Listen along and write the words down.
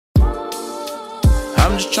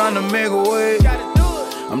I'm just trying to make a way.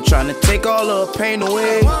 I'm trying to take all the pain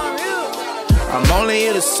away. I'm only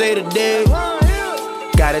here to say today,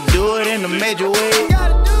 gotta do it in a major way.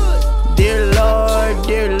 Dear Lord,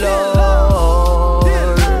 dear Lord,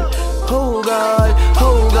 oh God,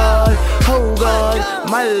 oh God, oh God,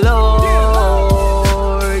 my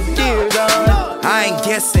Lord, dear God. I ain't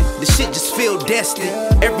guessing, the shit just feel destined.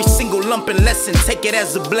 Every single lumping lesson, take it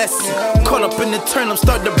as a blessing. Caught up in the turn, I'm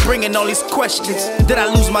starting to bring in all these questions. Did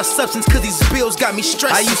I lose my substance cause these bills got me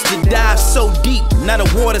stressed? I used to dive so deep, now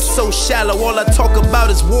the water's so shallow. All I talk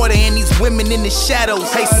about is water and these women in the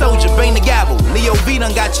shadows. Hey soldier, bang the gavel, Leo V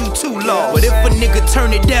done got you too lost. But if a nigga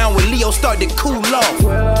turn it down when Leo start to cool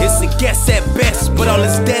off, it's a guess at best, but all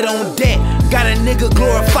is dead on debt. Got a nigga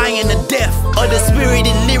glorifying the death of the spirit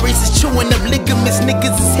and lyrics is chewing up ligaments.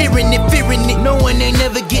 Niggas is hearing it, fearing it, knowing they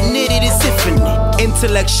never get knitted, it's infinite.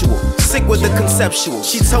 Intellectual, sick with the conceptual.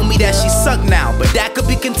 She told me that she sucked now, but that could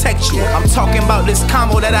be contextual. I'm talking about this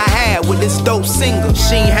combo that I had with this dope singer.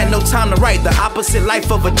 She ain't had no time to write, the opposite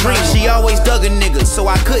life of a dream. She always dug a nigga, so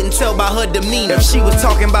I couldn't tell by her demeanor if she was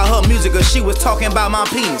talking about her music or she was talking about my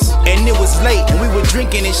penis. And it was late and we were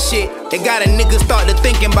drinking and shit. It got a nigga started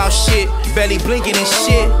thinking about shit, belly blinking and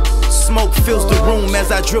shit. Smoke fills the room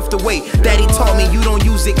as I drift away. Daddy taught me you don't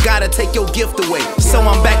use it, gotta take your gift away. So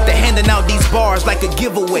I'm back to handing out these bars like a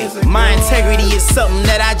giveaway. My integrity is something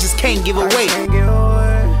that I just can't give away.